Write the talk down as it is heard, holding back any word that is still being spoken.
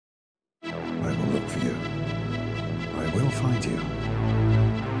you. I will find you.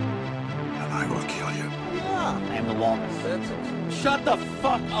 And I will kill you. I'm the Walrus. Shut the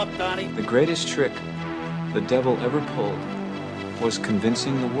fuck up, Donnie. The greatest trick the devil ever pulled was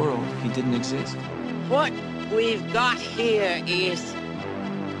convincing the world he didn't exist. What we've got here is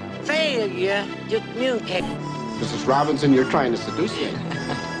failure to communicate. Mrs. Robinson, you're trying to seduce me.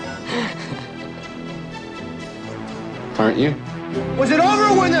 Aren't you? Was it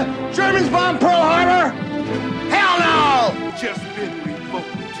over when the Germans bombed Pearl Harbor? Hell no! Just been revoked.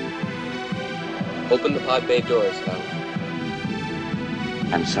 Open the pod bay doors, Hal.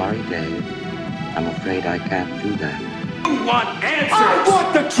 I'm sorry, Dave. I'm afraid I can't do that. You want answers! I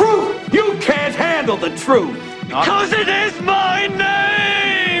want the truth! You can't handle the truth! Because it is my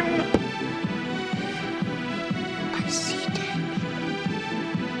name! I see dead.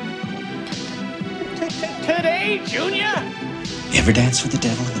 Today, Junior? You ever dance with the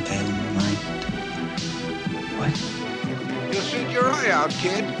devil in the pale moonlight? What? You'll shoot your eye out,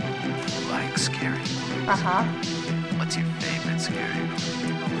 kid. You like scary? Uh-huh. What's your favorite scary movie?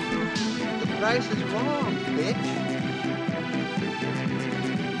 The price is wrong, bitch.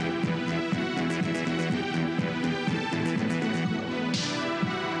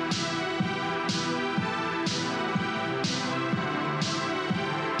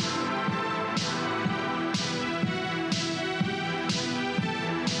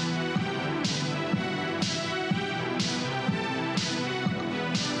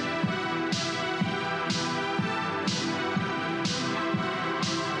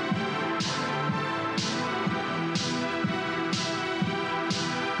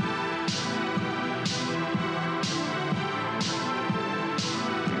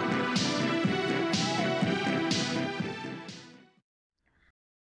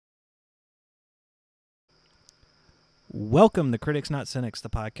 Welcome to Critics Not Cynics, the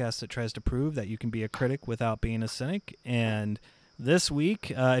podcast that tries to prove that you can be a critic without being a cynic. And this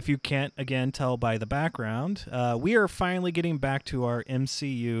week, if you can't, again, tell by the background, we are finally getting back to our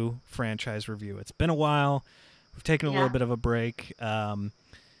MCU franchise review. It's been a while. We've taken a little bit of a break.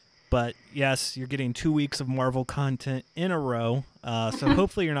 But yes, you're getting 2 weeks of Marvel content in a row. So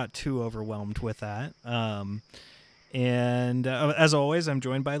hopefully you're not too overwhelmed with that. And as always, I'm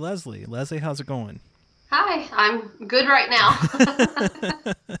joined by Leslie. Leslie, how's it going? Hi, I'm good right now.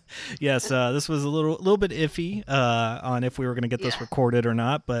 Yes, this was a little bit iffy on if we were going to get this recorded or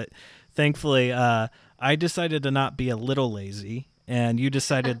not, but thankfully I decided to not be a little lazy, and you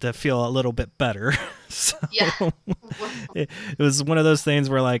decided to feel a little bit better. So it was one of those things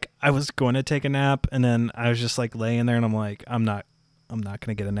where like I was going to take a nap, and then I was just like laying there, and I'm like, I'm not going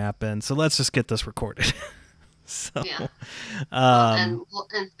to get a nap in, so let's just get this recorded. So, and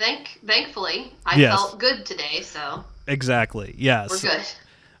thankfully, I felt good today. So exactly, yes, we're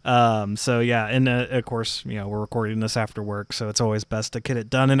good. So yeah, and of course, you know, we're recording this after work, so it's always best to get it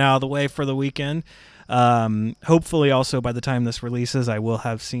done and out of the way for the weekend. Hopefully, also by the time this releases, I will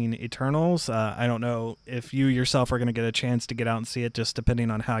have seen Eternals. I don't know if you yourself are going to get a chance to get out and see it, just depending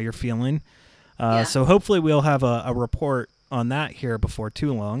on how you're feeling. So hopefully, we'll have a report on that here before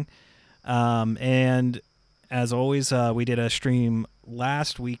too long, and. As always, we did a stream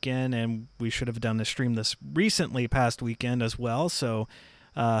last weekend, and we should have done the stream this recently past weekend as well. So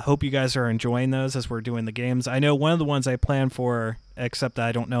hope you guys are enjoying those as we're doing the games. I know one of the ones I planned for, except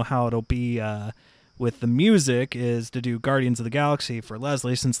I don't know how it'll be with the music, is to do Guardians of the Galaxy for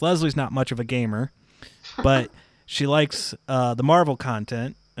Leslie, since Leslie's not much of a gamer, but she likes the Marvel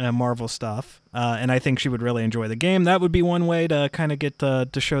content and Marvel stuff, and I think she would really enjoy the game. That would be one way to kind of get to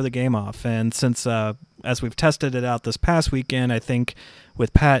show the game off. And since as we've tested it out this past weekend, I think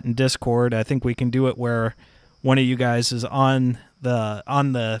with Pat and Discord, I think we can do it where one of you guys is on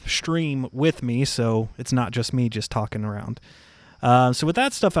the stream with me, so it's not just me just talking around. So with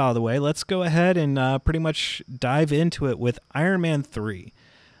that stuff out of the way, let's go ahead and pretty much dive into it with Iron Man 3,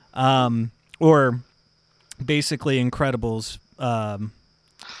 or basically Incredibles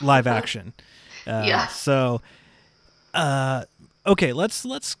live action. So okay,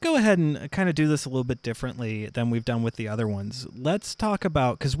 let's go ahead and kind of do this a little bit differently than we've done with the other ones. Let's talk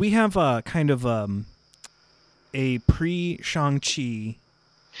about, because we have a kind of a pre-Shang-Chi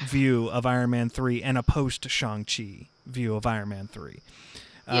view of Iron Man 3 and a post-Shang-Chi view of Iron Man 3.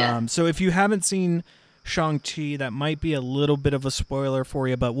 So if you haven't seen Shang-Chi, that might be a little bit of a spoiler for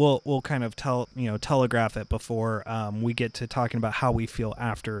you, but we'll kind of telegraph it before we get to talking about how we feel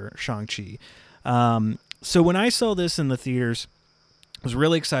after Shang-Chi. So when I saw this in the theaters, I was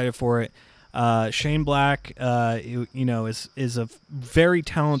really excited for it. Shane Black, is a very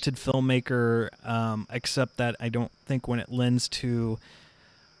talented filmmaker, except that I don't think when it lends to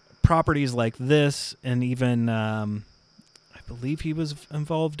properties like this, and even I believe he was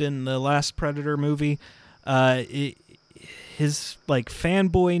involved in the last Predator movie, his like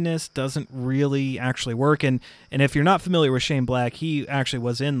fanboyness doesn't really actually work. And if you're not familiar with Shane Black, he actually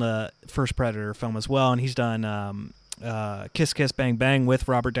was in the first Predator film as well, and he's done Kiss Kiss Bang Bang with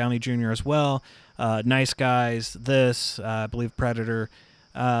Robert Downey Jr. as well. Nice Guys, this, I believe Predator,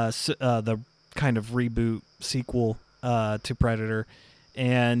 the kind of reboot sequel to Predator.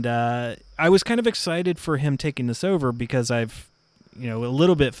 And I was kind of excited for him taking this over because I've, a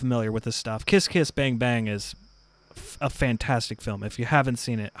little bit familiar with this stuff. Kiss Kiss Bang Bang is a fantastic film. If you haven't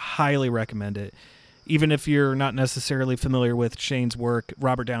seen it, highly recommend it. Even if you're not necessarily familiar with Shane's work,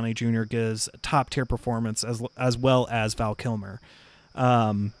 Robert Downey Jr. gives a top-tier performance as well as Val Kilmer.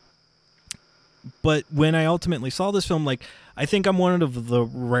 But when I ultimately saw this film, like, I think I'm one of the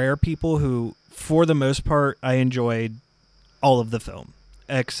rare people who, for the most part, I enjoyed all of the film,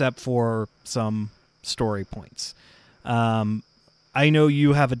 except for some story points. I know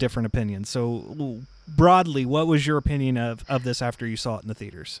you have a different opinion. So broadly, what was your opinion of this after you saw it in the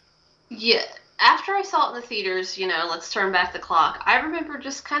theaters? Yeah, after I saw it in the theaters, let's turn back the clock. I remember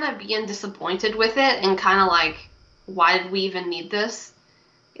just kind of being disappointed with it and kind of like, why did we even need this?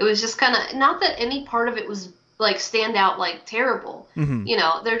 It was just kind of, not that any part of it was like stand out like terrible.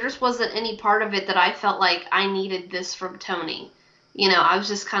 Mm-hmm. There just wasn't any part of it that I felt like I needed this from Tony. I was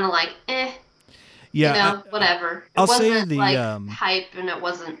just kind of like, yeah, whatever. I'll it wasn't say the like hype, and it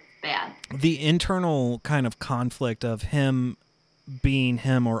wasn't bad. The internal kind of conflict of him being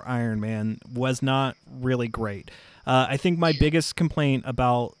him or Iron Man was not really great. I think my biggest complaint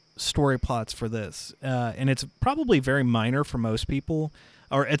about story plots for this, and it's probably very minor for most people,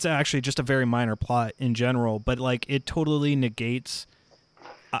 or it's actually just a very minor plot in general, but like it totally negates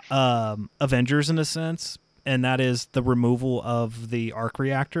Avengers in a sense, and that is the removal of the arc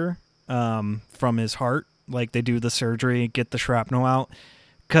reactor from his heart. Like they do the surgery, get the shrapnel out,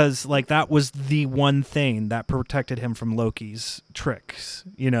 because like that was the one thing that protected him from Loki's tricks,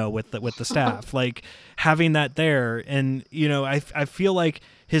 with the staff. Like having that there, and I feel like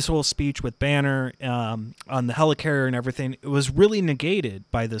his whole speech with Banner on the helicarrier and everything, it was really negated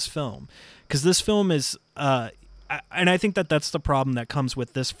by this film, because this film is and I think that's the problem that comes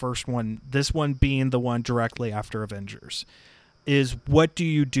with this first one, this one being the one directly after Avengers, is what do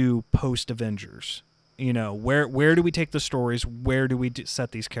you do post Avengers? Where do we take the stories? Where do we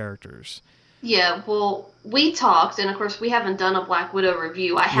set these characters? Yeah, well, we talked, and of course we haven't done a Black Widow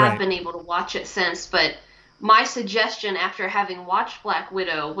review. I have been able to watch it since, but my suggestion after having watched Black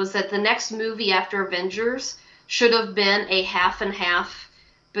Widow was that the next movie after Avengers should have been a half and half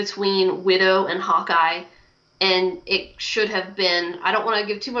between Widow and Hawkeye, and it should have been, I don't want to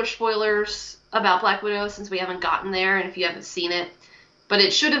give too much spoilers about Black Widow since we haven't gotten there, and if you haven't seen it, but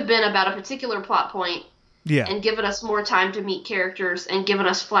it should have been about a particular plot point. Yeah. And given us more time to meet characters and given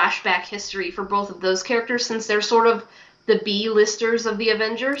us flashback history for both of those characters, since they're sort of the B-listers of the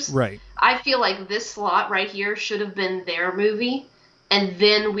Avengers. Right. I feel like this slot right here should have been their movie, and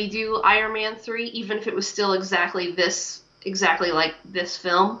then we do Iron Man 3, even if it was still exactly like this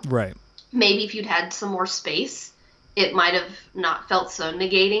film. Right. Maybe if you'd had some more space, it might have not felt so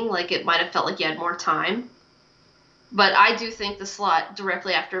negating, like it might have felt like you had more time. But I do think the slot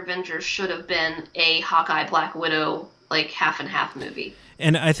directly after Avengers should have been a Hawkeye Black Widow, like half and half movie.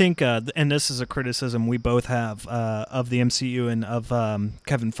 And I think, and this is a criticism we both have of the MCU and of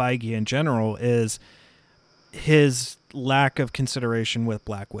Kevin Feige in general, is his lack of consideration with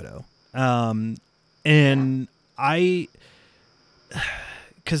Black Widow. Because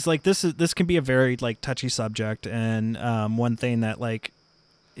like this can be a very like touchy subject, and one thing that like.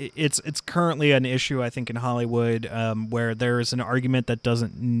 It's currently an issue, I think, in Hollywood, where there is an argument that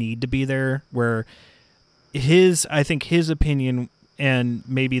doesn't need to be there, where I think his opinion, and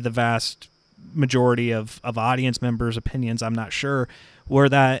maybe the vast majority of audience members' opinions, I'm not sure, were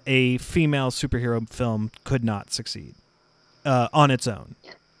that a female superhero film could not succeed on its own.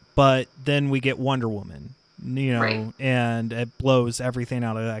 But then we get Wonder Woman, right. And it blows everything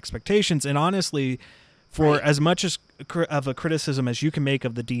out of expectations. And honestly, for as much of a criticism as you can make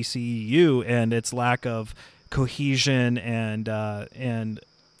of the DCEU and its lack of cohesion and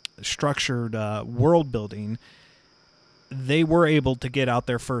structured world building, they were able to get out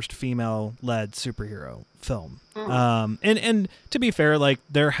their first female-led superhero film. And to be fair, like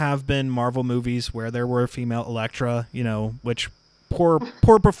there have been Marvel movies where there were female Elektra, which poor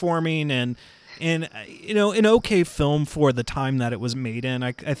performing and an okay film for the time that it was made in.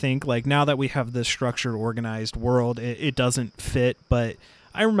 I think like now that we have this structured, organized world, it doesn't fit. But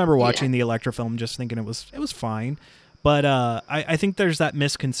I remember watching the Elektra film, just thinking it was fine. But I think there's that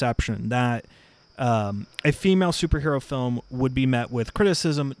misconception that a female superhero film would be met with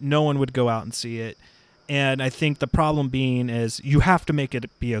criticism. No one would go out and see it. And I think the problem being is you have to make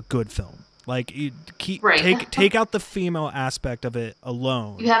it be a good film. Like, you take out the female aspect of it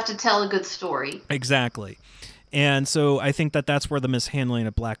alone. You have to tell a good story. Exactly. And so I think that that's where the mishandling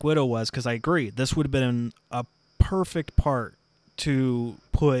of Black Widow was, because I agree. This would have been a perfect part to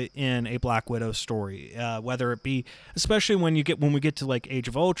put in a Black Widow story, whether it be, especially when we get to like Age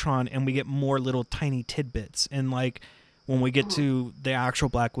of Ultron and we get more little tiny tidbits. And like when we get to the actual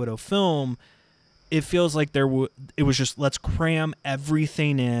Black Widow film, it feels like it was just, let's cram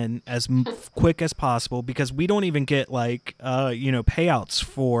everything in as quick as possible, because we don't even get like, payouts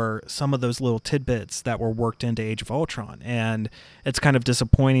for some of those little tidbits that were worked into Age of Ultron. And it's kind of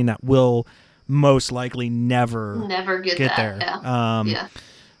disappointing that we'll most likely never get that, there. Yeah.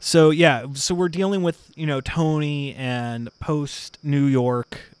 So we're dealing with, Tony and post New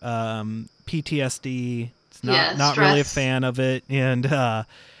York, PTSD. It's not really a fan of it.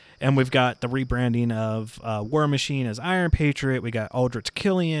 And we've got the rebranding of War Machine as Iron Patriot. We got Aldrich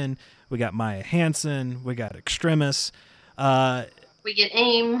Killian. We got Maya Hansen. We got Extremis. We get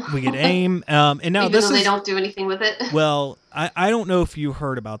AIM. And now even though they don't do anything with it. Well, I don't know if you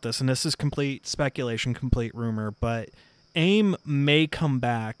heard about this, and this is complete speculation, complete rumor, but AIM may come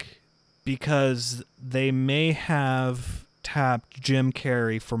back because they may have tapped Jim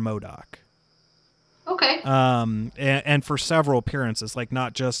Carrey for MODOK. Okay. And for several appearances, like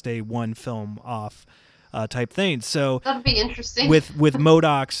not just a one film off type thing. So that'd be interesting. With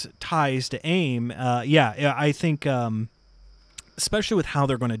MODOK's ties to AIM, I think especially with how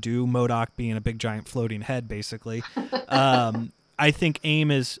they're going to do MODOK being a big giant floating head, basically, I think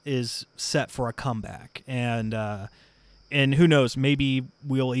AIM is set for a comeback, and who knows, maybe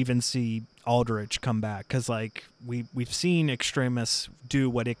we'll even see Aldrich come back, because like we've seen Extremis do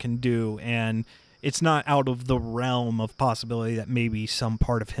what it can do, and it's not out of the realm of possibility that maybe some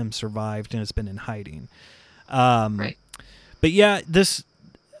part of him survived and has been in hiding. Right. But yeah,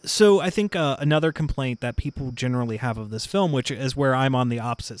 so I think another complaint that people generally have of this film, which is where I'm on the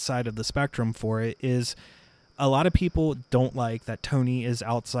opposite side of the spectrum for it, is a lot of people don't like that Tony is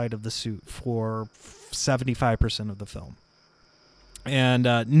outside of the suit for 75% of the film. And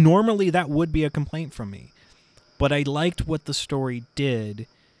normally that would be a complaint from me. But I liked what the story did,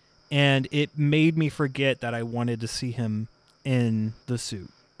 and it made me forget that I wanted to see him in the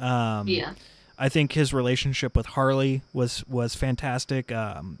suit. I think his relationship with Harley was fantastic.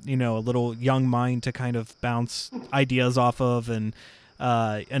 A little young mind to kind of bounce ideas off of, and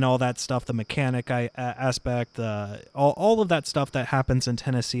all that stuff. The mechanic aspect, all of that stuff that happens in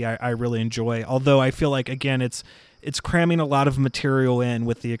Tennessee, I really enjoy. Although I feel like, again, it's cramming a lot of material in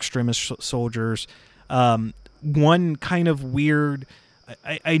with the Extremis soldiers. One kind of weird.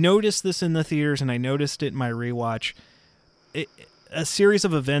 I noticed this in the theaters, and I noticed it in my rewatch. A series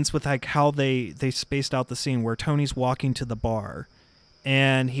of events with like how they spaced out the scene where Tony's walking to the bar,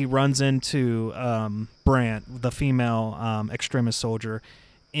 and he runs into Brant, the female Extremis soldier,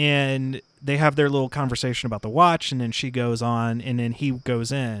 and they have their little conversation about the watch, and then she goes on, and then he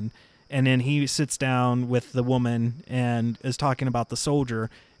goes in, and then he sits down with the woman and is talking about the soldier.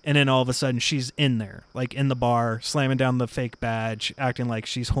 And then all of a sudden she's in there, like in the bar, slamming down the fake badge, acting like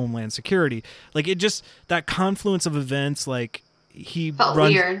she's Homeland Security. Like, it just, that confluence of events, like he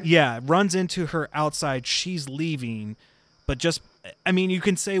runs into her outside, she's leaving, but just, I mean, you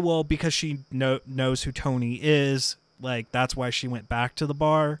can say, well, because she knows who Tony is, like that's why she went back to the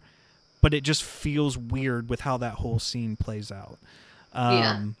bar, but it just feels weird with how that whole scene plays out.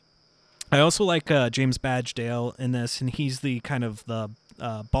 I also like James Badgedale in this, and he's the kind of the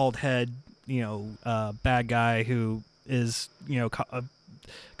bald head, bad guy who is,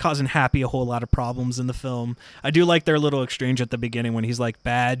 causing Happy a whole lot of problems in the film. I do like their little exchange at the beginning when he's like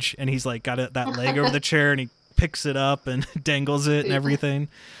Badge, and he's like got that leg over the chair, and he picks it up and dangles it and everything.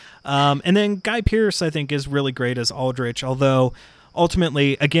 And then Guy Pearce, I think, is really great as Aldrich, although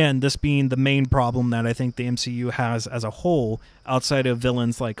ultimately, again, this being the main problem that I think the MCU has as a whole, outside of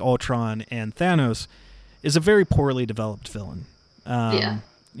villains like Ultron and Thanos, is a very poorly developed villain.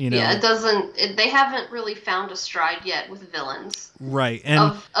 It doesn't. They haven't really found a stride yet with villains, right?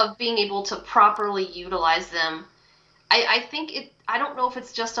 And of being able to properly utilize them. I think it. I don't know if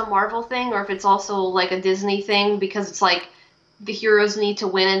it's just a Marvel thing or if it's also like a Disney thing, because it's like the heroes need to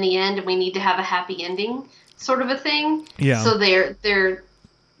win in the end, and we need to have a happy ending, sort of a thing. Yeah. So they're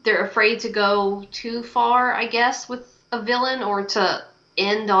afraid to go too far, I guess, with a villain, or to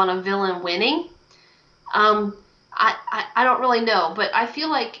end on a villain winning. I don't really know, but I feel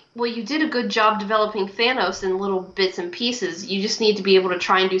like, well, you did a good job developing Thanos in little bits and pieces. You just need to be able to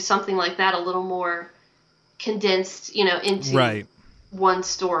try and do something like that a little more condensed, into one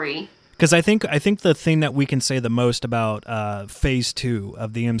story. Because I think the thing that we can say the most about Phase 2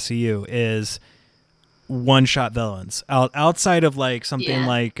 of the MCU is one-shot villains. Outside of like something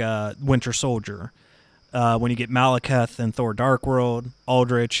like Winter Soldier, when you get Malekith and Thor: Dark World,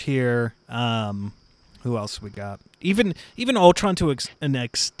 Aldrich here. Who else we got? Even Ultron to an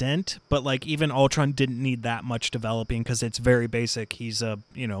extent, but like even Ultron didn't need that much developing because it's very basic. He's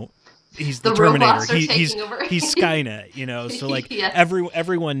he's the Terminator. He's Skynet. So like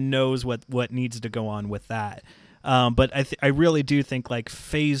everyone knows what needs to go on with that. But I really do think like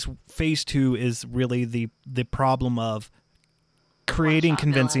phase 2 is really the problem of creating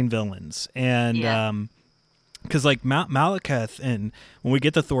convincing villains and. Because like Malekith, and when we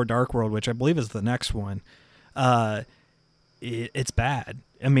get to Thor: Dark World, which I believe is the next one, it's bad.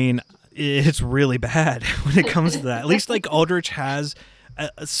 I mean, it's really bad when it comes to that. At least like Aldrich has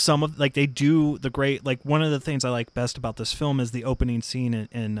some of like they do the great like one of the things I like best about this film is the opening scene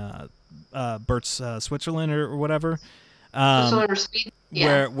in Bert's Switzerland or whatever, where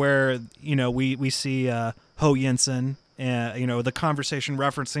we see Ho Jensen and the conversation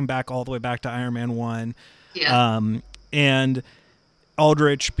referencing back all the way back to Iron Man 1. Yeah. And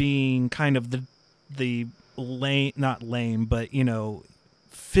Aldrich being kind of the lame, not lame, but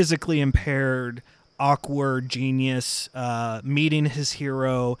physically impaired, awkward genius, meeting his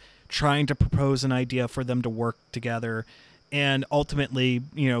hero, trying to propose an idea for them to work together, and ultimately,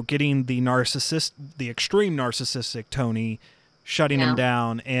 getting the extreme narcissistic Tony shutting him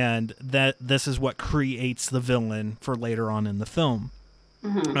down, and that this is what creates the villain for later on in the film.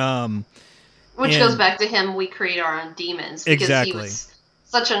 Mm-hmm. Which goes back to him. We create our own demons because he was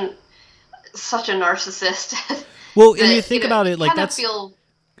such a narcissist. Well, and you think about it, like that's. Go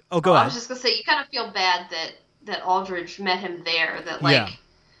ahead. I was just gonna say, you kind of feel bad that Aldrich met him there. That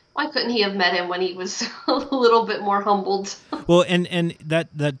why couldn't he have met him when he was a little bit more humbled? Well, and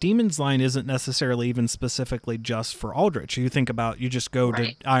that demons line isn't necessarily even specifically just for Aldrich. You think about, you just go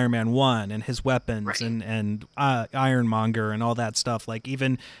to Iron Man 1 and his weapons and Ironmonger and all that stuff. Like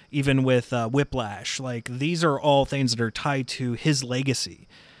even with Whiplash, like these are all things that are tied to his legacy.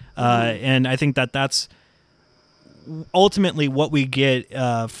 And I think that's ultimately what we get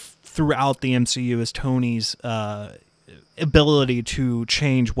throughout the MCU is Tony's ability to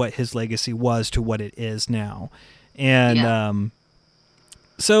change what his legacy was to what it is now. And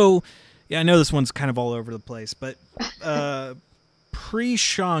so I know this one's kind of all over the place, but pre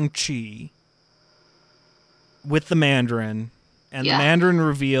Shang-Chi with the Mandarin and the Mandarin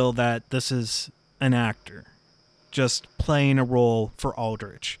reveal that this is an actor just playing a role for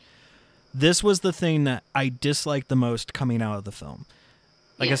Aldrich. This was the thing that I disliked the most coming out of the film.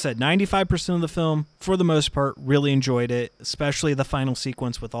 Like I said, 95% of the film, for the most part, really enjoyed it, especially the final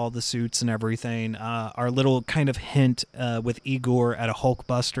sequence with all the suits and everything. Our little kind of hint with Igor at a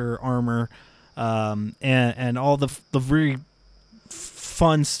Hulkbuster armor, and all the very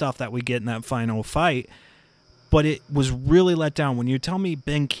fun stuff that we get in that final fight. But it was really let down when you tell me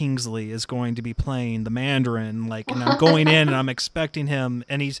Ben Kingsley is going to be playing the Mandarin, and I'm going in and I'm expecting him,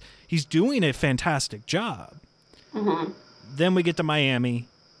 and he's doing a fantastic job. Mm-hmm. Then we get to Miami,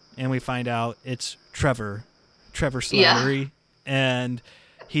 and we find out it's Trevor Slattery, and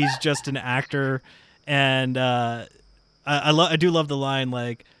he's just an actor. And I do love the line,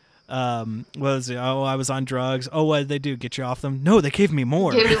 like, what was it? Oh, I was on drugs. Oh, what did they do? Get you off them? No, they gave me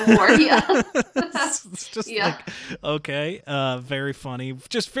more. Yeah. It's just like, okay, very funny.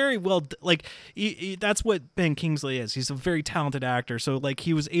 Just very well, like, that's what Ben Kingsley is. He's a very talented actor. So, like,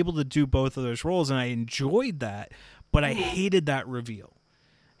 he was able to do both of those roles, and I enjoyed that. But I hated that reveal.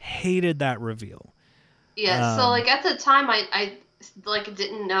 Yeah, so like at the time I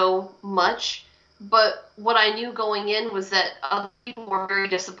didn't know much, but what I knew going in was that other people were very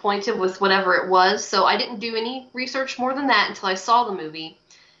disappointed with whatever it was, so I didn't do any research more than that until I saw the movie.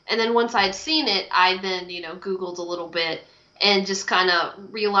 And then once I'd seen it, I then, Googled a little bit and just kind of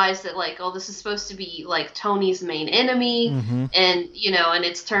realized that, like, oh, this is supposed to be, like, Tony's main enemy, and, and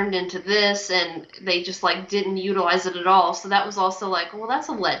it's turned into this, and they just, like, didn't utilize it at all. So that was also like, well, that's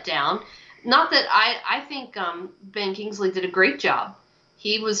a letdown. Not that I think Ben Kingsley did a great job.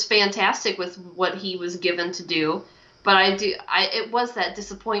 He was fantastic with what he was given to do. But it was that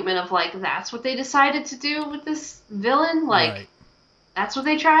disappointment of, like, that's what they decided to do with this villain? Like, that's what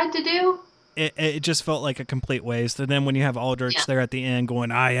they tried to do? It just felt like a complete waste. And then when you have Aldrich there at the end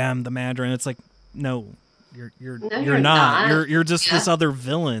going, I am the Mandarin, it's like, no, you're not. You're just this other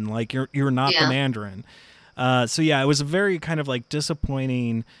villain. Like, you're not the Mandarin. So yeah, it was a very kind of like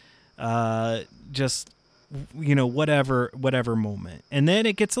disappointing, just, you know, whatever moment. And then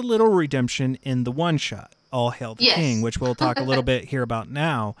it gets a little redemption in the one shot, All Hail the King, which we'll talk a little bit here about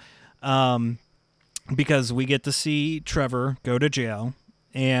now. Because we get to see Trevor go to jail,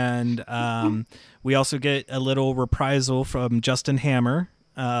 and we also get a little reprisal from Justin Hammer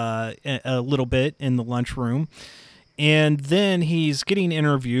a little bit in the lunchroom. And then he's getting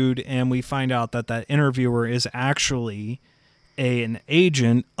interviewed, and we find out that that interviewer is actually an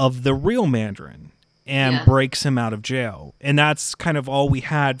agent of the real Mandarin, and breaks him out of jail. And that's kind of all we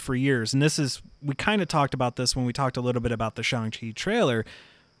had for years. And we kind of talked about this when we talked a little bit about the Shang-Chi trailer,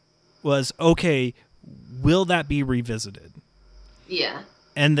 was, okay, will that be revisited? Yeah.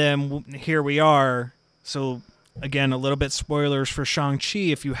 And then here we are. So again, a little bit spoilers for Shang-Chi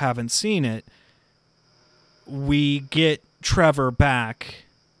if you haven't seen it. We get Trevor back,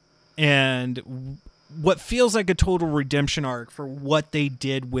 and what feels like a total redemption arc for what they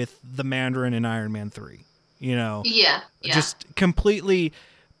did with the Mandarin in Iron Man 3. You know? Yeah. Just completely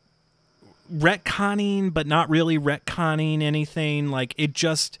retconning, but not really retconning anything. Like,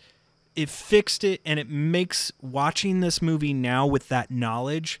 it fixed it, and it makes watching this movie now with that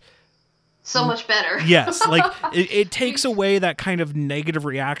knowledge so much better. Yes, like it takes away that kind of negative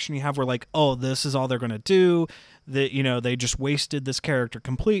reaction you have where like, oh, this is all they're going to do, that, you know, they just wasted this character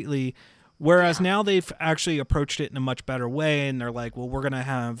completely. Whereas now they've actually approached it in a much better way, and they're like, well, we're going to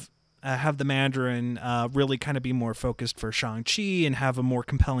have the Mandarin really kind of be more focused for Shang-Chi and have a more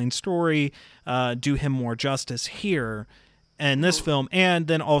compelling story, do him more justice here in this film, and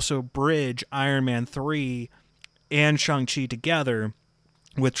then also bridge Iron Man 3 and Shang-Chi together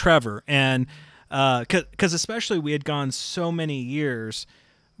with Trevor. And because especially we had gone so many years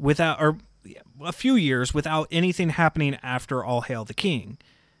without, or a few years without anything happening after All Hail the King.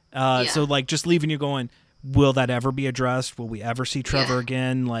 So like just leaving you going, will that ever be addressed? Will we ever see Trevor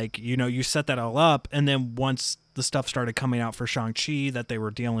again? Like, you know, you set that all up, and then once the stuff started coming out for Shang-Chi that they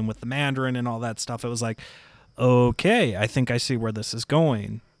were dealing with the Mandarin and all that stuff, it was like, okay, I think I see where this is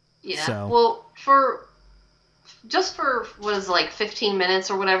going. Yeah. So. Well, for what is like 15 minutes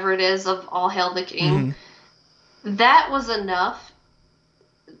or whatever it is of All Hail the King, that was enough.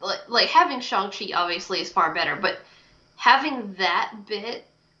 Like having Shang-Chi obviously is far better, but having that bit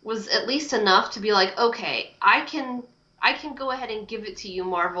was at least enough to be like, okay, I can go ahead and give it to you,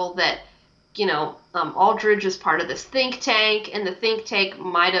 Marvel, that, you know, Aldridge is part of this think tank, and the think tank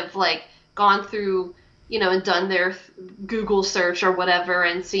might have like gone through, you know, and done their Google search or whatever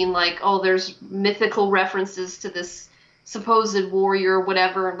and seen like, oh, there's mythical references to this supposed warrior or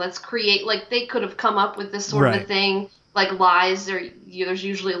whatever. Let's create, like, they could have come up with this sort of a thing, like lies, or there's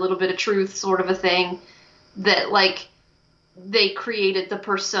usually a little bit of truth sort of a thing, that like they created the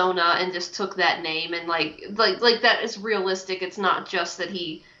persona and just took that name, and like that is realistic. It's not just that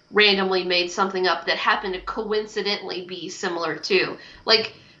he randomly made something up that happened to coincidentally be similar to.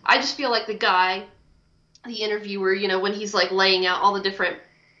 Like, I just feel like the interviewer, you know, when he's like laying out all the different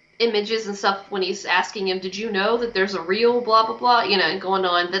images and stuff, when he's asking him, did you know that there's a real blah blah blah, you know, and going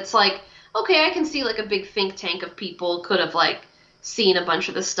on, that's like, okay, I can see like a big think tank of people could have like seen a bunch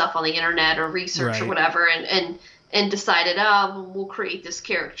of this stuff on the internet or research or whatever, and decided, oh, we'll create this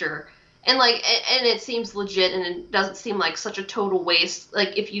character, and like, and it seems legit, and it doesn't seem like such a total waste,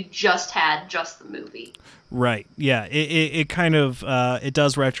 like if you just had just the movie. Right. Yeah. It kind of it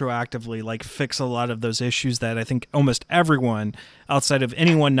does retroactively like fix a lot of those issues that I think almost everyone outside of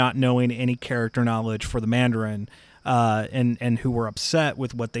anyone not knowing any character knowledge for the Mandarin and who were upset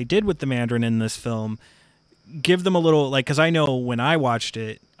with what they did with the Mandarin in this film, give them a little, like, because I know when I watched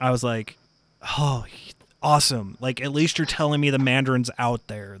it, I was like, oh, awesome. Like, at least you're telling me the Mandarin's out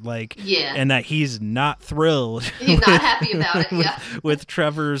there, like, and that he's not thrilled. He's not happy about it. with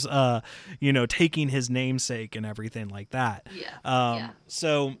Trevor's, you know, taking his namesake and everything like that.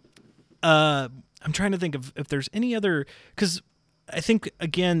 So, I'm trying to think of if there's any other, because I think,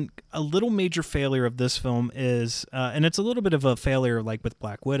 again, a little major failure of this film is, and it's a little bit of a failure like with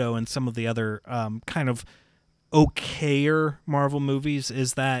Black Widow and some of the other kind of okayer Marvel movies,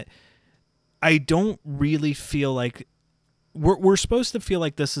 is that I don't really feel like we're supposed to feel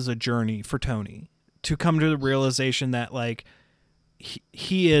like this is a journey for Tony to come to the realization that like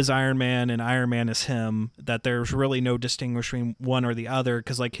he is Iron Man and Iron Man is him, that there's really no distinguishing one or the other,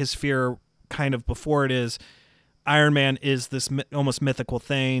 because like his fear kind of before it is Iron Man is this almost mythical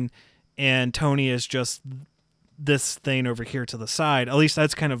thing and Tony is just this thing over here to the side. At least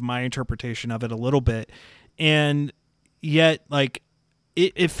that's kind of my interpretation of it a little bit. And yet like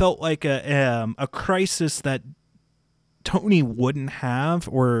it felt like a crisis that Tony wouldn't have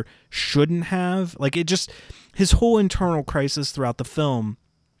or shouldn't have. Like, it just, his whole internal crisis throughout the film,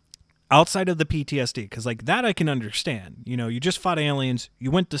 outside of the PTSD, because like that I can understand. You know, you just fought aliens, you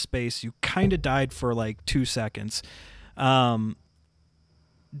went to space, you kind of died for like 2 seconds. Well,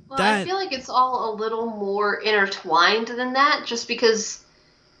 I feel like it's all a little more intertwined than that, just because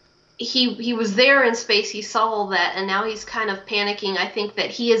he was there in space, he saw all that, and now he's kind of panicking. I think that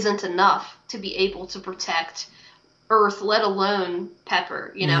he isn't enough to be able to protect Earth, let alone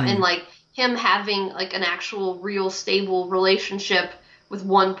Pepper, you know, and like him having like an actual real stable relationship with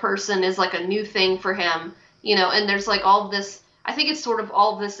one person is like a new thing for him, you know, and there's like all of this, I think it's sort of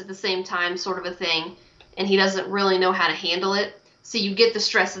all of this at the same time sort of a thing, and he doesn't really know how to handle it. So you get the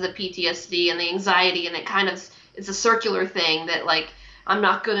stress of the PTSD and the anxiety, and it kind of, it's a circular thing that like, I'm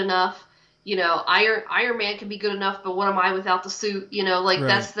not good enough, you know, Iron Man can be good enough, but what am I without the suit, you know, like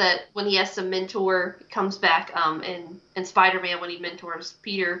that's that when he has to mentor, comes back in Spider-Man when he mentors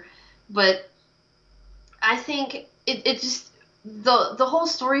Peter. But I think it just, the whole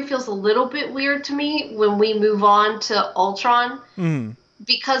story feels a little bit weird to me when we move on to Ultron,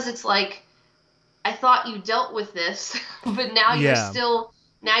 because it's like, I thought you dealt with this, but now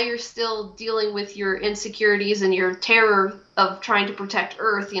you're still dealing with your insecurities and your terror of trying to protect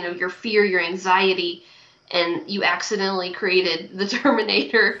Earth, you know, your fear, your anxiety, and you accidentally created the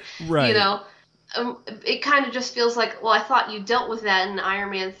Terminator, you know. It kind of just feels like, well, I thought you dealt with that in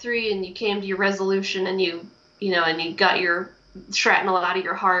Iron Man 3 and you came to your resolution and you know, and you got your shrapnel out of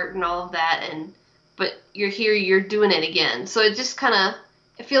your heart and all of that, but you're here, you're doing it again. So it just kind of,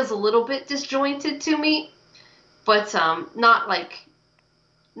 it feels a little bit disjointed to me, but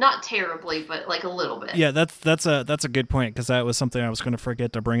not terribly, but like a little bit. Yeah, that's a good point, because that was something I was going to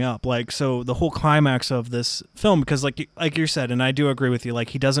forget to bring up. Like, so the whole climax of this film, because like you said, and I do agree with you, like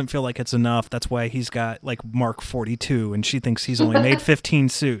he doesn't feel like it's enough. That's why he's got like Mark 42, and she thinks he's only made 15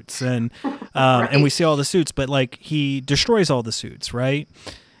 suits, and and we see all the suits, but like he destroys all the suits, right?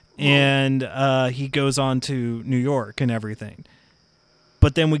 And he goes on to New York and everything.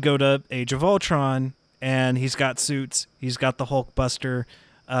 But then we go to Age of Ultron, and he's got suits. He's got the Hulkbuster,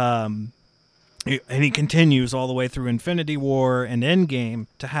 and he continues all the way through Infinity War and Endgame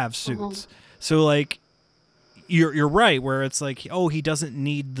to have suits. So, like, you're right, where it's like, oh, he doesn't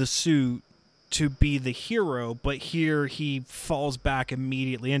need the suit to be the hero, but here he falls back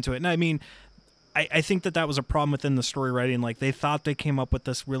immediately into it. And I mean, I think that was a problem within the story writing. Like, they thought they came up with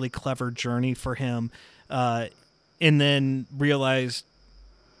this really clever journey for him, and then realized,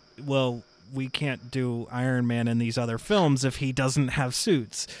 well, we can't do Iron Man in these other films if he doesn't have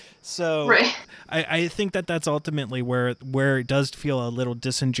suits. So I think that that's ultimately where it does feel a little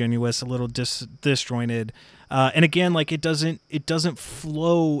disingenuous, a little disjointed. And again, like it doesn't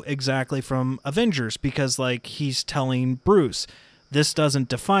flow exactly from Avengers, because like he's telling Bruce, this doesn't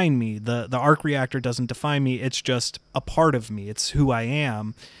define me. The arc reactor doesn't define me. It's just a part of me. It's who I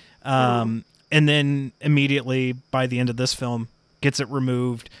am. And then immediately by the end of this film, gets it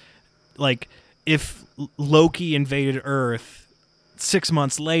removed. Like, if Loki invaded Earth 6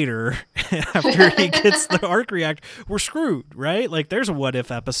 months later after he gets the arc reactor, we're screwed, right? Like, there's a what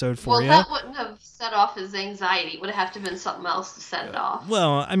if episode for you. Well, that wouldn't have set off his anxiety. It would have to have been something else to set it off.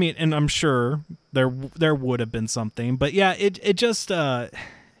 Well, I mean, and I'm sure there would have been something, but yeah, it just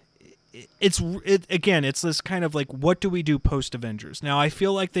it's this kind of like, what do we do post Avengers? Now, I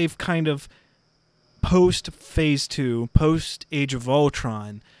feel like they've kind of post Phase 2, post Age of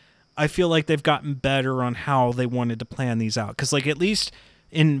Ultron, I feel like they've gotten better on how they wanted to plan these out. Because, like, at least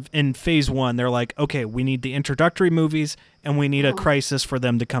in Phase 1, they're like, okay, we need the introductory movies, and we need a crisis for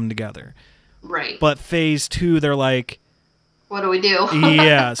them to come together. Right. But Phase 2, they're like, what do we do?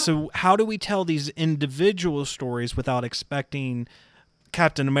 Yeah, so how do we tell these individual stories without expecting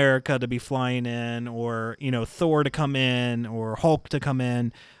Captain America to be flying in, or, you know, Thor to come in, or Hulk to come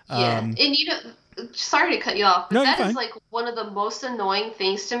in? Yeah, and you know, sorry to cut you off, but that is like one of the most annoying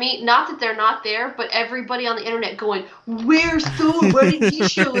things to me. Not that they're not there, but everybody on the internet going, "Where's Thor? Where did he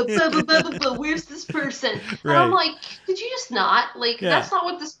show up? Blah, blah, blah, blah, blah. Where's this person?" And I'm like, could you just not? Like, that's not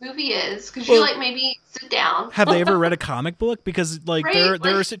what this movie is. Could you like maybe sit down? Have they ever read a comic book? Because like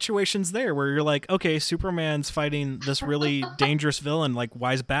there are situations there where you're like, okay, Superman's fighting this really dangerous villain. Like,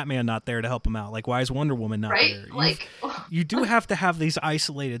 why is Batman not there to help him out? Like, why is Wonder Woman not there? Like, you do have to have these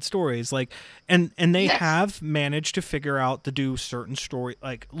isolated stories, like, and they have managed to figure out to do certain story.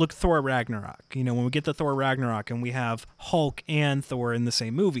 Like, look, Thor Ragnarok. You know, when we get to Thor Ragnarok and we have Hulk and Thor in the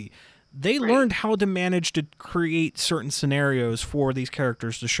same movie, they learned how to manage to create certain scenarios for these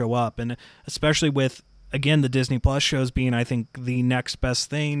characters to show up, and especially with, again, the Disney Plus shows being, I think, the next best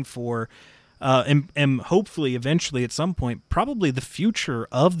thing for and hopefully eventually at some point, probably the future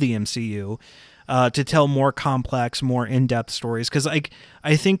of the MCU, to tell more complex, more in-depth stories. Because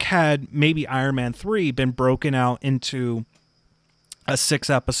I think had maybe Iron Man 3 been broken out into a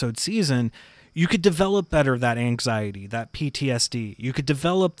 6-episode season, you could develop better that anxiety, that PTSD. You could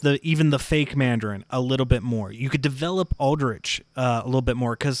develop even the fake Mandarin a little bit more. You could develop Aldrich a little bit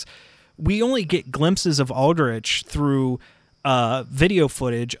more, because we only get glimpses of Aldrich through video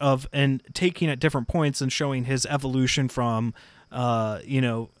footage and taking at different points and showing his evolution from,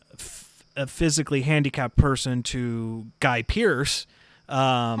 a physically handicapped person to Guy Pearce,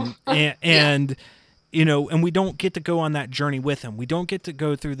 and we don't get to go on that journey with him. We don't get to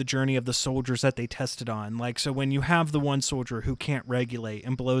go through the journey of the soldiers that they tested on. Like, so when you have the one soldier who can't regulate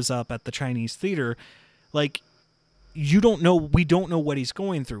and blows up at the Chinese theater, like, we don't know what he's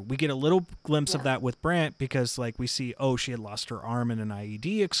going through. We get a little glimpse of that with Brant, because like we see, she had lost her arm in an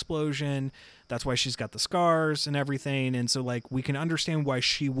IED explosion. That's why she's got the scars and everything. And so like we can understand why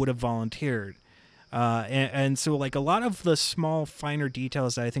she would have volunteered. And so like a lot of the small, finer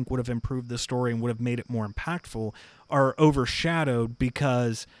details that I think would have improved the story and would have made it more impactful are overshadowed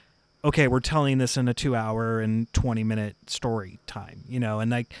because, okay, we're telling this in a 2-hour and 20-minute story time,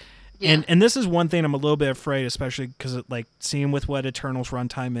 and like, and this is one thing I'm a little bit afraid, especially because like seeing with what Eternals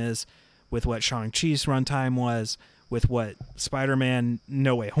runtime is, with what Shang-Chi's runtime was, with what Spider-Man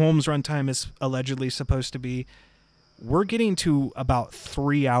No Way Home's runtime is allegedly supposed to be, we're getting to about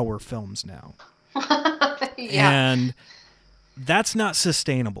 3-hour films now. And that's not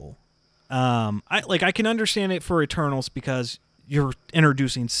sustainable. I can understand it for Eternals because you're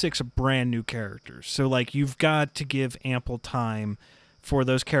introducing 6 brand new characters. So like you've got to give ample time for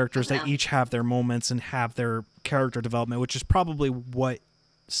those characters that each have their moments and have their character development, which is probably what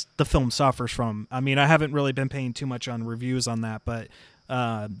the film suffers from. I mean, I haven't really been paying too much on reviews on that, but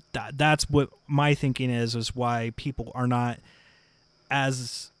that's what my thinking is why people are not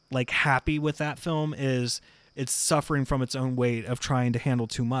as like happy with that film, is it's suffering from its own weight of trying to handle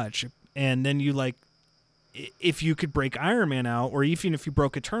too much. And then you like, if you could break Iron Man out, or even if you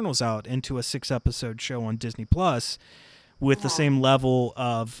broke Eternals out into a 6-episode show on Disney Plus with the same level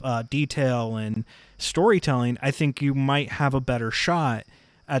of detail and storytelling, I think you might have a better shot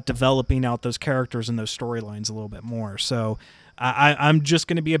at developing out those characters and those storylines a little bit more. So I'm just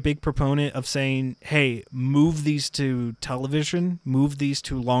going to be a big proponent of saying, hey, move these to television, move these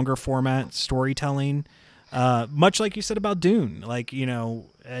to longer format storytelling, much like you said about Dune. Like,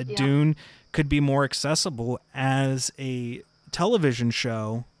 Dune could be more accessible as a television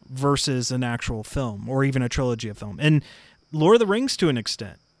show versus an actual film, or even a trilogy of film. And Lord of the Rings, to an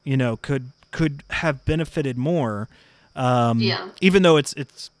extent, could have benefited more, even though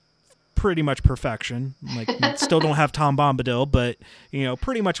it's pretty much perfection. Like, still don't have Tom Bombadil, but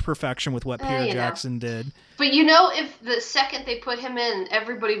pretty much perfection with what Peter Jackson did. But if the second they put him in,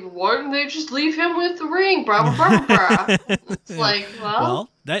 everybody, why didn't they just leave him with the ring? Blah blah blah blah. It's like,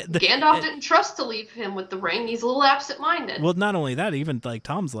 Gandalf didn't trust to leave him with the ring. He's a little absent-minded. Well, not only that, even like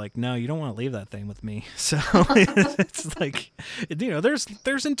Tom's like, no, you don't want to leave that thing with me. So it's like,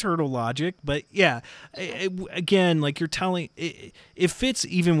 there's internal logic, but again, like you're telling, it fits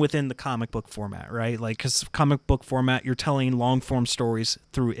even within the comic book format, right? Like, because comic book format, you're telling long form stories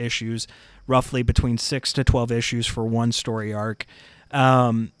through issues, roughly between 6 to 12 issues for one story arc.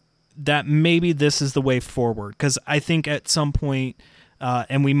 That maybe this is the way forward, because I think at some point,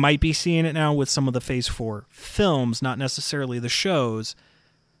 and we might be seeing it now with some of the Phase 4 films, not necessarily the shows,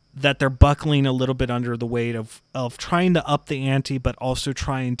 that they're buckling a little bit under the weight of trying to up the ante, but also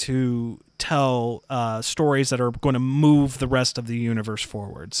trying to tell stories that are going to move the rest of the universe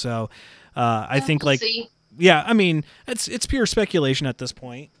forward. So I think I mean, it's pure speculation at this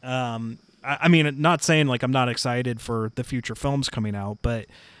point. I mean, not saying like I'm not excited for the future films coming out, but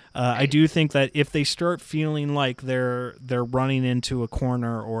I do think that if they start feeling like they're running into a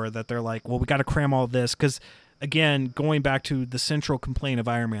corner, or that they're like, well, we got to cram all this, because again, going back to the central complaint of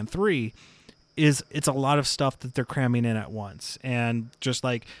Iron Man 3 is it's a lot of stuff that they're cramming in at once, and just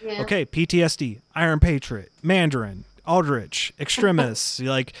like, okay, PTSD, Iron Patriot, Mandarin, Aldrich, Extremis,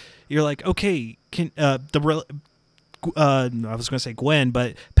 you're like, okay, can I was going to say Gwen,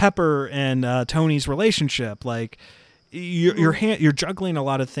 but Pepper and Tony's relationship, like you're juggling a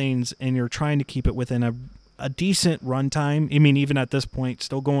lot of things, and you're trying to keep it within a decent runtime. I mean, even at this point,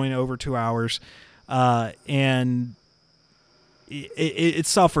 still going over 2 hours, and it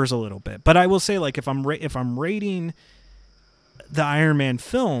suffers a little bit. But I will say, like, if I'm rating the Iron Man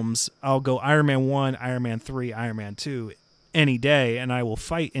films, I'll go Iron Man 1, Iron Man 3, Iron Man 2 any day, and I will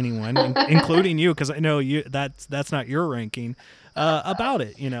fight anyone, including you, because I know you that's not your ranking about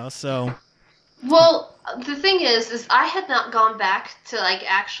it, So Well, the thing is I had not gone back to like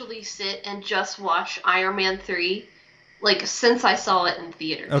actually sit and just watch Iron Man 3 like since I saw it in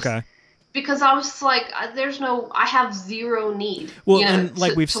theaters. Okay. Because I was like, I have zero need. Well, and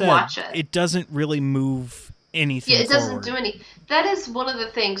like we've said, watch it doesn't really move anything. Yeah, it doesn't do any. That is one of the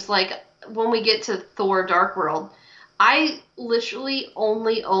things. Like when we get to Thor: Dark World, I literally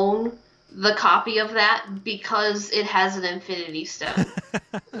only own the copy of that because it has an Infinity Stone,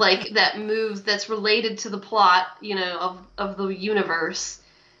 like that moves that's related to the plot, of the universe.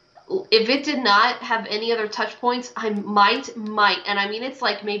 If it did not have any other touch points, I might, and I mean it's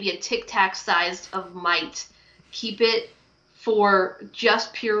like maybe a Tic Tac sized of might keep it for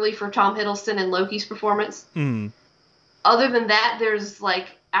just purely for Tom Hiddleston and Loki's performance. Mm. Other than that, there's like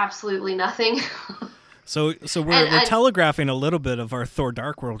absolutely nothing. So we're telegraphing a little bit of our Thor: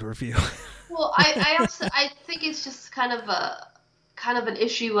 Dark World review. Well, I think it's just kind of an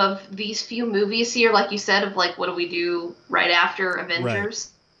issue of these few movies here, like you said, of like what do we do right after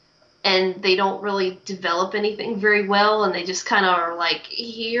Avengers. Right. And they don't really develop anything very well, and they just kind of are like,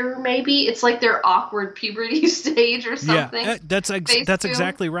 here, maybe? It's like their awkward puberty stage or something. Yeah, that's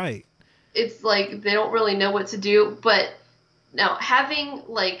exactly right. It's like they don't really know what to do, but now having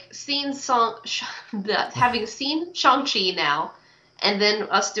seen Shang-Chi now, and then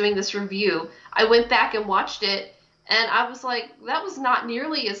us doing this review, I went back and watched it, and I was like, that was not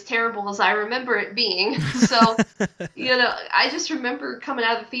nearly as terrible as I remember it being. So, I just remember coming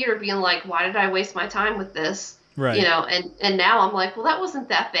out of the theater being like, why did I waste my time with this? Right. And now I'm like, well, that wasn't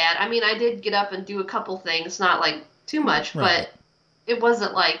that bad. I mean, I did get up and do a couple things, not like too much, right. But it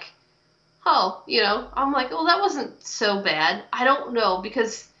wasn't like, I'm like, well, that wasn't so bad. I don't know,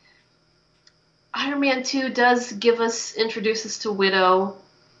 because Iron Man 2 does introduce us to Widow.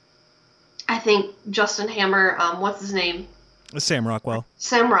 I think Justin Hammer, what's his name? Sam Rockwell.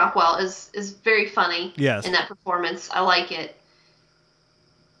 Sam Rockwell is very funny. Yes. In that performance. I like it.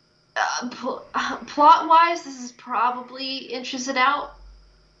 Plot-wise, this is probably inches it out.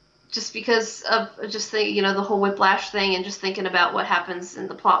 Just because of the whole Whiplash thing and just thinking about what happens in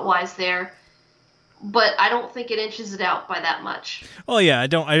the plot-wise there. But I don't think it inches it out by that much. Oh yeah,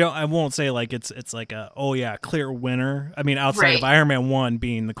 I won't say like it's like a clear winner. I mean, outside right. of Iron Man 1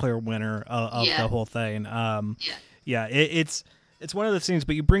 being the clear winner of the whole thing. It's one of the things,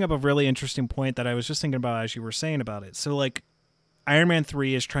 but you bring up a really interesting point that I was just thinking about as you were saying about it. So like Iron Man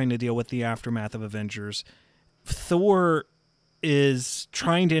 3 is trying to deal with the aftermath of Avengers. Thor is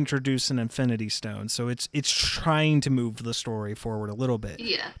trying to introduce an Infinity Stone. So it's trying to move the story forward a little bit.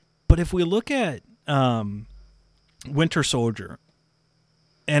 Yeah. But if we look at Winter Soldier,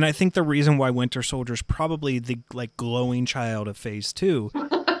 and I think the reason why Winter Soldier is probably the glowing child of Phase 2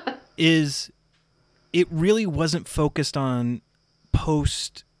 is it really wasn't focused on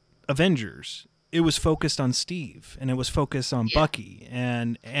post Avengers. It was focused on Steve, and it was focused on Bucky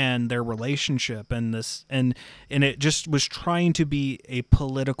and their relationship and this and it just was trying to be a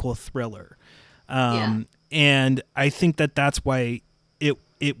political thriller. And I think that's why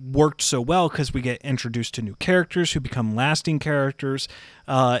it worked so well, because we get introduced to new characters who become lasting characters.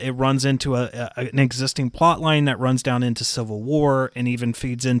 It runs into an existing plot line that runs down into Civil War and even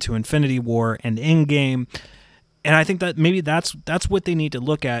feeds into Infinity War and Endgame. And I think that maybe that's what they need to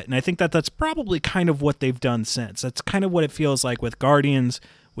look at. And I think that's probably kind of what they've done since. That's kind of what it feels like with Guardians,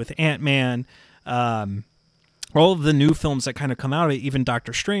 with Ant-Man, all of the new films that kind of come out of it, even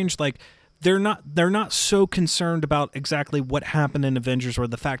Doctor Strange, like they're not so concerned about exactly what happened in Avengers or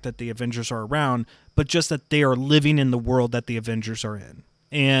the fact that the Avengers are around, but just that they are living in the world that the Avengers are in.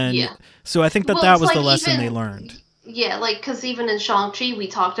 And so I think that was the lesson they learned. Yeah, because even in Shang-Chi, we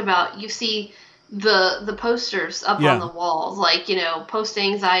talked about, you see the posters up on the walls,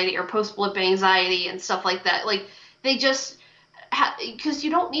 post-anxiety or post-blip anxiety and stuff like that. Like, they just, because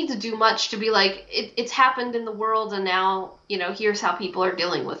you don't need to do much to be like, it's happened in the world, and now, here's how people are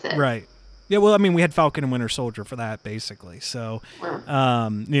dealing with it. Right. Yeah, well, I mean, we had Falcon and Winter Soldier for that, basically. So,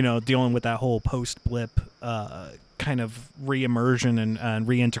 dealing with that whole post-blip kind of re-immersion and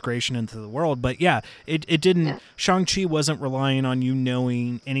reintegration into the world. But yeah, it didn't. Yeah. Shang-Chi wasn't relying on you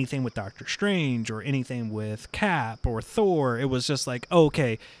knowing anything with Doctor Strange or anything with Cap or Thor. It was just like,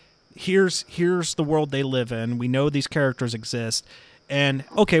 okay, here's the world they live in. We know these characters exist. And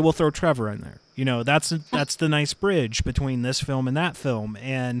okay, we'll throw Trevor in there. That's the nice bridge between this film and that film.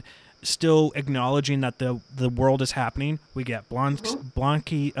 And still acknowledging that the world is happening. We get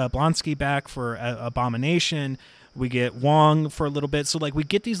Blonsky back for Abomination. We get Wong for a little bit. So we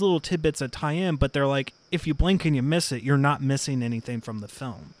get these little tidbits that tie in, but they're like, if you blink and you miss it, you're not missing anything from the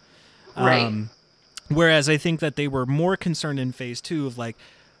film. Right. Whereas I think that they were more concerned in Phase 2 of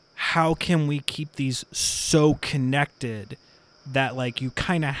how can we keep these so connected that like you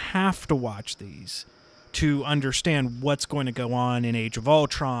kind of have to watch these to understand what's going to go on in Age of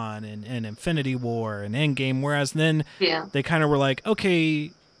Ultron and Infinity War and Endgame, whereas then they kind of were like, okay,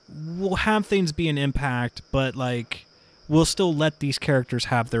 we'll have things be an impact, but like we'll still let these characters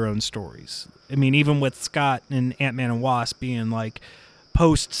have their own stories. I mean, even with Scott and Ant-Man and Wasp being like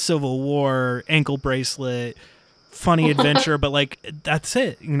post-Civil War, ankle bracelet, funny adventure, but like that's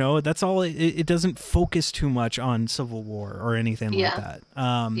it, you know, that's all. It doesn't focus too much on Civil War or anything like that.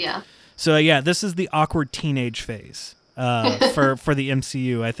 So yeah, this is the awkward teenage phase for the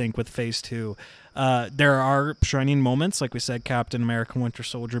MCU, I think, with Phase 2. There are shining moments, like we said, Captain America Winter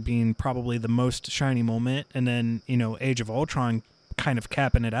Soldier being probably the most shiny moment, and then, you know, Age of Ultron kind of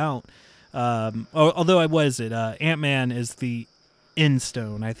capping it out. Although Ant-Man is the end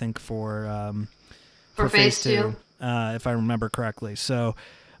stone, I think, for Phase 2, if I remember correctly. So,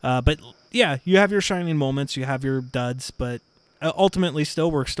 but yeah, you have your shining moments, you have your duds, but ultimately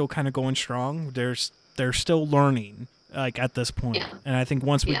we're still kind of going strong. They're still learning, like, at this point. And I think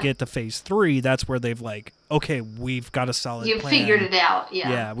once we get to Phase 3, that's where they've like, okay, we've got a solid plan. Figured it out.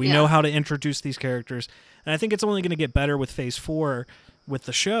 We know how to introduce these characters. And I think it's only going to get better with Phase 4 with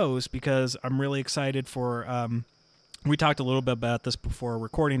the shows, because I'm really excited for we talked a little bit about this before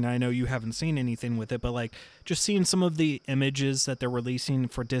recording, and I know you haven't seen anything with it, but like just seeing some of the images that they're releasing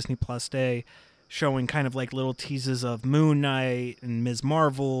for Disney Plus Day, showing kind of like little teases of Moon Knight and Ms.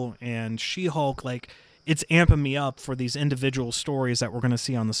 Marvel and She-Hulk, like it's amping me up for these individual stories that we're going to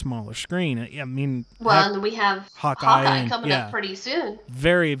see on the smaller screen. I mean, and then we have Hawkeye coming up pretty soon.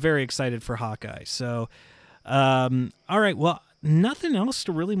 Very, very excited for Hawkeye. So, all right, well, nothing else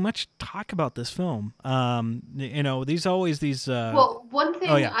to really much talk about this film. You know, well, one thing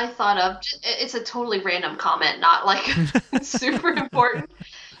I thought of, it's a totally random comment, not like super important,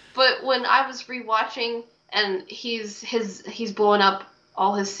 but when I was rewatching and he's blowing up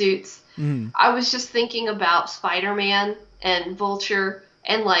all his suits, I was just thinking about Spider-Man and Vulture,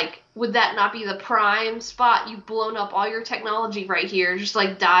 and like, would that not be the prime spot? You've blown up all your technology right here, just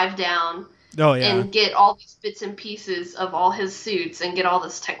like dive down and get all these bits and pieces of all his suits and get all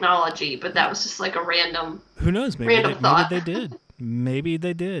this technology. But that was just like a random. Who knows? Maybe they did. Maybe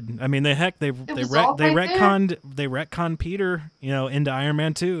they did. I mean, they retconned Peter, you know, into Iron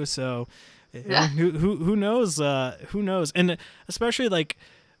Man 2. So who knows? Who knows? And especially like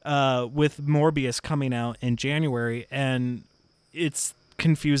with Morbius coming out in January, and it's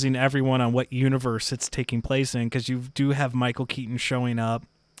confusing everyone on what universe it's taking place in, because you do have Michael Keaton showing up,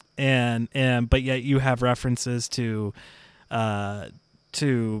 but yet you have references to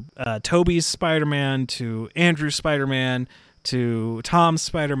Tobey's Spider-Man, to Andrew's Spider-Man, to Tom's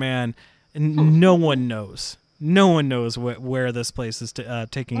Spider-Man, and no one knows. No one knows where this place is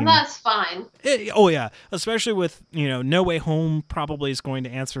taking. And that's fine. Especially with, you know, No Way Home probably is going to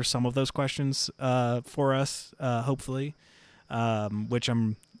answer some of those questions for us, hopefully.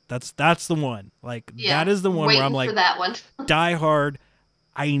 That's the one. Like, that is the one where I'm like, for that one. Die Hard.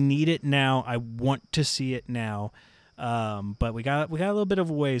 I need it now. I want to see it now. But we got a little bit of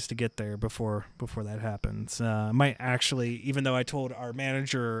a ways to get there before that happens. I might actually, even though I told our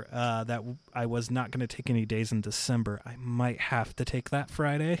manager that I was not going to take any days in December, I might have to take that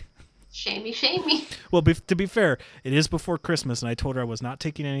Friday. Shamey. Well, to be fair, it is before Christmas, and I told her I was not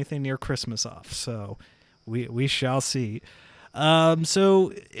taking anything near Christmas off. So we shall see.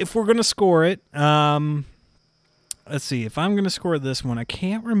 So if we're going to score it, let's see. If I'm going to score this one, I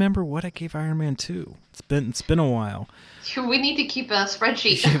can't remember what I gave Iron Man 2. It's been a while. We need to keep a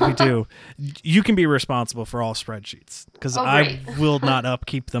spreadsheet. We do. You can be responsible for all spreadsheets, because I will not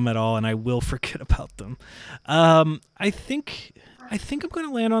upkeep them at all, and I will forget about them. I think I'm going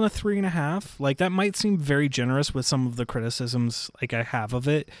to land on a 3.5. Like, that might seem very generous with some of the criticisms like I have of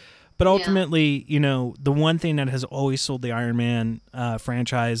it. But ultimately, you know, the one thing that has always sold the Iron Man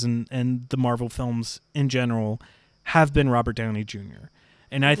franchise and the Marvel films in general have been Robert Downey Jr.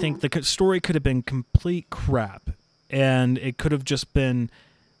 And I think the story could have been complete crap, and it could have just been,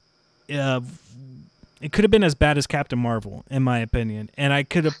 it could have been as bad as Captain Marvel, in my opinion. And I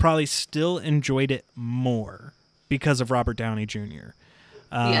could have probably still enjoyed it more because of Robert Downey Jr.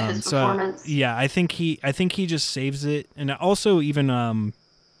 His performance. I think he just saves it, and also even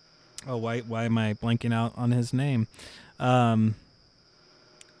why am I blanking out on his name?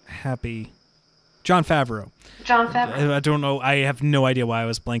 Jon Favreau. I don't know. I have no idea why I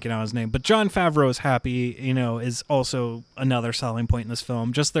was blanking out his name, but Jon Favreau is happy, you know, is also another selling point in this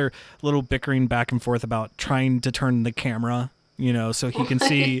film. Just their little bickering back and forth about trying to turn the camera, you know, so he can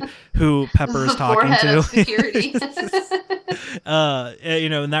see who Pepper is talking to. Security. You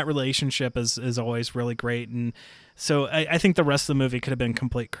know, and that relationship is always really great. And so I think the rest of the movie could have been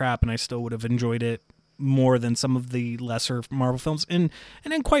complete crap, and I still would have enjoyed it more than some of the lesser Marvel films. And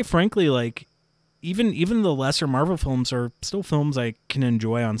then quite frankly, like even the lesser Marvel films are still films I can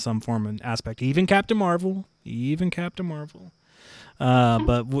enjoy on some form and aspect. Even Captain Marvel.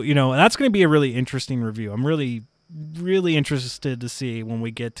 But you know, that's going to be a really interesting review. I'm really interested to see when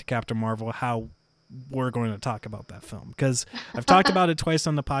we get to Captain Marvel how we're going to talk about that film, because I've talked about it twice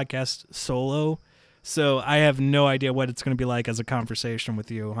on the podcast solo, so I have no idea what it's going to be like as a conversation with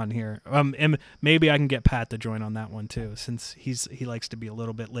you on here. And maybe I can get Pat to join on that one too, since he likes to be a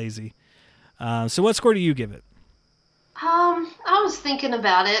little bit lazy. So what score do you give it? I was thinking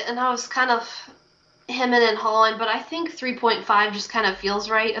about it, and I was kind of hemming and hawing, but I think 3.5 just kind of feels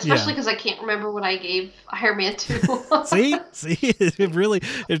right, especially because I can't remember what I gave Iron Man 2. See, it's really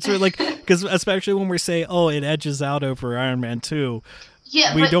like, because especially when we say, oh, it edges out over Iron Man 2,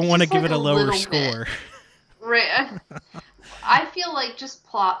 we don't want to give it a lower score. Right. I feel like just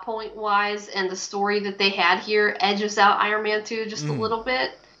plot point wise and the story that they had here edges out Iron Man 2 just a little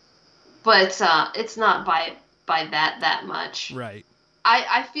bit, but it's not by that much. Right.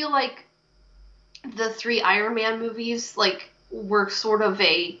 I feel like the 3 Iron Man movies like were sort of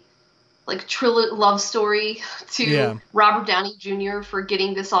a like love story to Robert Downey Jr. for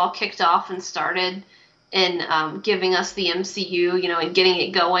getting this all kicked off and started, and giving us the MCU, you know, and getting it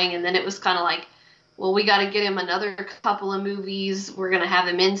going. And then it was kind of like, well, we got to get him another couple of movies. We're going to have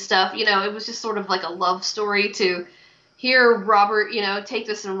him in stuff. You know, it was just sort of like a love story to hear Robert, you know, take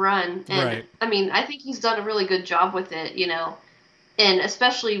this and run. And right. I mean, I think he's done a really good job with it, you know. And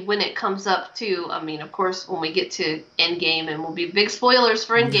especially when it comes up to, I mean, of course, when we get to Endgame, and will be big spoilers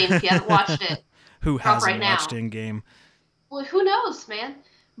for Endgame if you haven't watched it. Who hasn't watched Endgame? Well, who knows, man?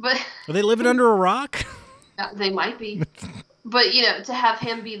 But are they living under a rock? They might be. But, you know, to have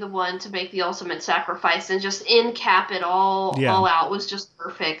him be the one to make the ultimate sacrifice and just cap it all out was just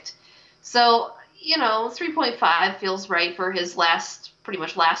perfect. So, you know, 3.5 feels right for his pretty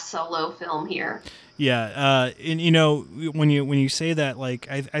much last solo film here. Yeah, and you know, when you say that, like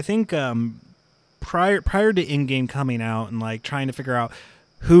I think prior to Endgame coming out and like trying to figure out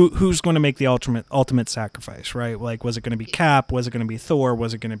who's going to make the ultimate sacrifice, right? Like, was it going to be Cap? Was it going to be Thor?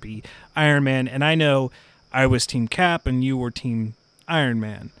 Was it going to be Iron Man? And I know I was Team Cap and you were Team Iron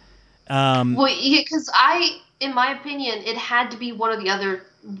Man. Well, because in my opinion, it had to be one or the other.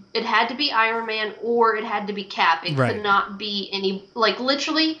 It had to be Iron Man or it had to be Cap. It could not be any, like,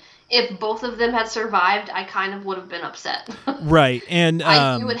 literally. If both of them had survived, I kind of would have been upset. Right. And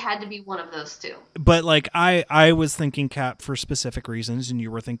I knew it had to be one of those two. But like I was thinking Cap for specific reasons, and you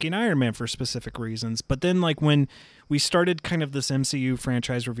were thinking Iron Man for specific reasons. But then like when we started kind of this MCU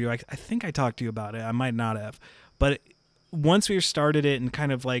franchise review, I think I talked to you about it. I might not have. But once we started it and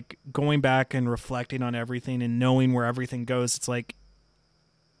kind of like going back and reflecting on everything and knowing where everything goes, it's like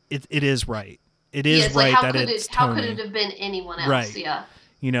it is right. It is right that it's Tony. How could it have been anyone else? Right. Yeah.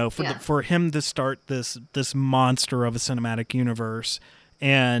 You know, for him to start this monster of a cinematic universe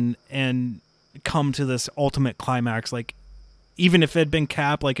and come to this ultimate climax, like even if it had been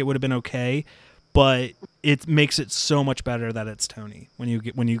Cap, like it would have been okay, but it makes it so much better that it's Tony when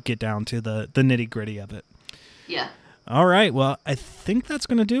you get down to the nitty gritty of it. Yeah. All right. Well, I think that's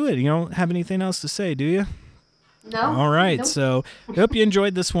going to do it. You don't have anything else to say, do you? No. All right. Nope. So I hope you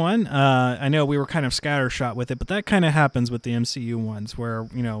enjoyed this one. I know we were kind of scattershot with it, but that kind of happens with the MCU ones where,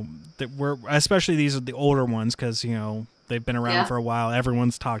 you know, especially these are the older ones because, you know, they've been around for a while.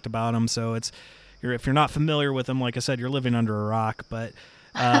 Everyone's talked about them. So if you're not familiar with them, like I said, you're living under a rock. But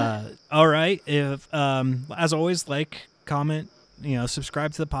all right. If as always, like, comment, you know,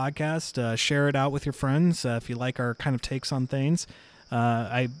 subscribe to the podcast, share it out with your friends if you like our kind of takes on things.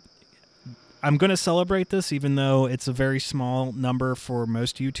 I'm going to celebrate this, even though it's a very small number for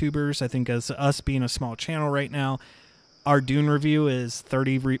most YouTubers. I think as us being a small channel right now, our Dune review is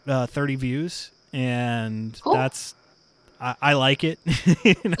 30 views, and cool. I like it.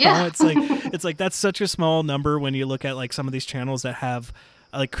 You know, it's like that's such a small number when you look at like some of these channels that have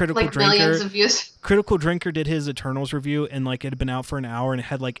like Critical Drinker. Millions of views. Critical Drinker did his Eternals review, and like it had been out for an hour, and it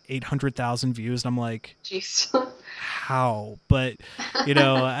had like 800,000 views, and I'm like, jeez. How? But you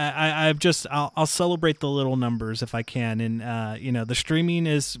know, I'll celebrate the little numbers if I can, and you know, the streaming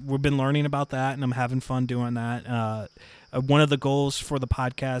we've been learning about that, and I'm having fun doing that. One of the goals for the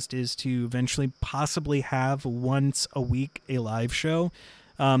podcast is to eventually possibly have once a week a live show.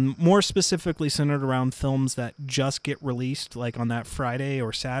 more specifically centered around films that just get released like on that Friday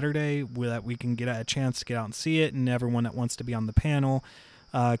or Saturday, where that we can get a chance to get out and see it, and everyone that wants to be on the panel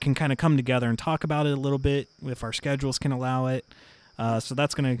can kind of come together and talk about it a little bit if our schedules can allow it. So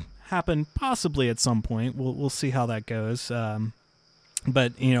that's going to happen possibly at some point. We'll see how that goes.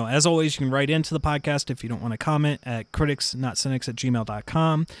 But, as always, you can write into the podcast if you don't want to comment at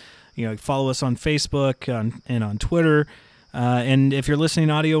criticsnotcynics@gmail.com. Follow us on Facebook and on Twitter. And if you're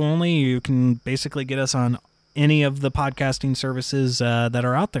listening audio only, you can basically get us on any of the podcasting services that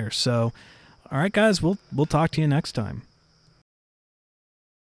are out there. So, all right, guys, we'll talk to you next time.